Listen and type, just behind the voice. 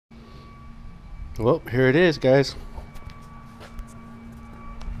Well, here it is, guys.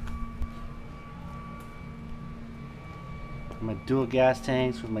 My dual gas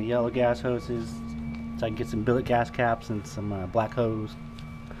tanks with my yellow gas hoses, so I can get some billet gas caps and some black hose.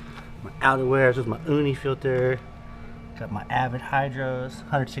 My outerwears with my uni filter. Got my Avid hydros,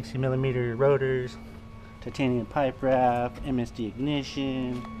 160mm rotors, titanium pipe wrap, MSD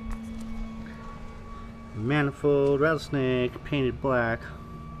ignition, manifold, rattlesnake, painted black,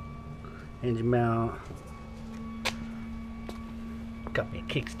 engine mount. Got me a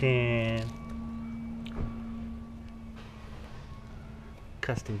kickstand,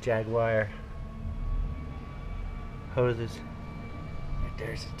 custom Jaguar hoses. Right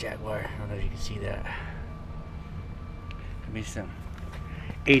there's the Jaguar. I don't know if you can see that. Got me some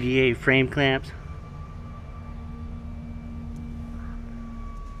 88 frame clamps,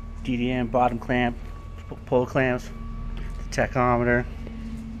 DDM bottom clamp, pull clamps, the tachometer.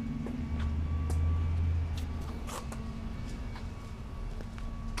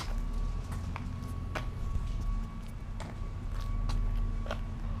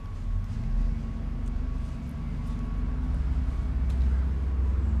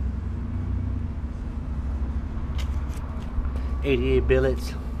 .88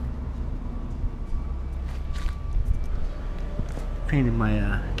 billets. Painted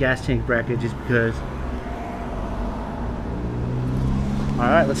my gas tank bracket just because.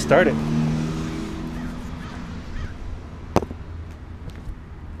 Alright, let's start it.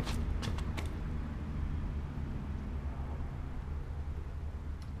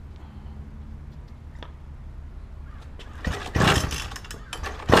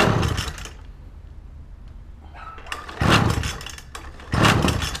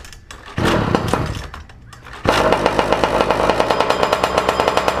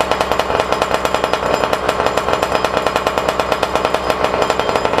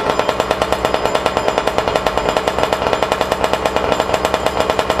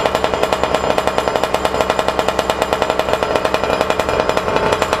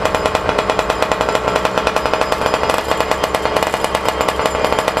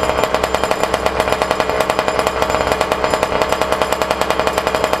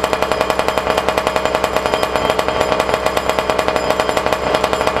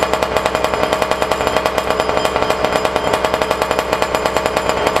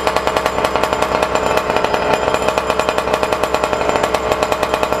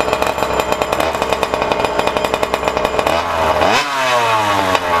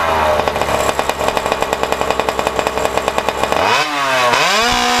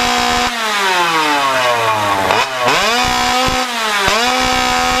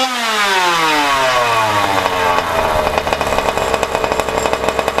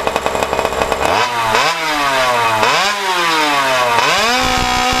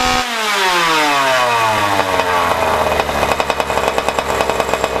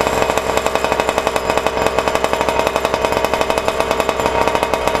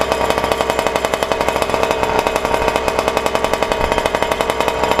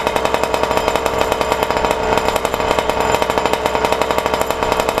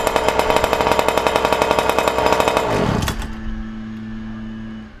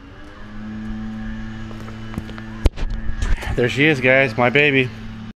 There she is, guys, my baby.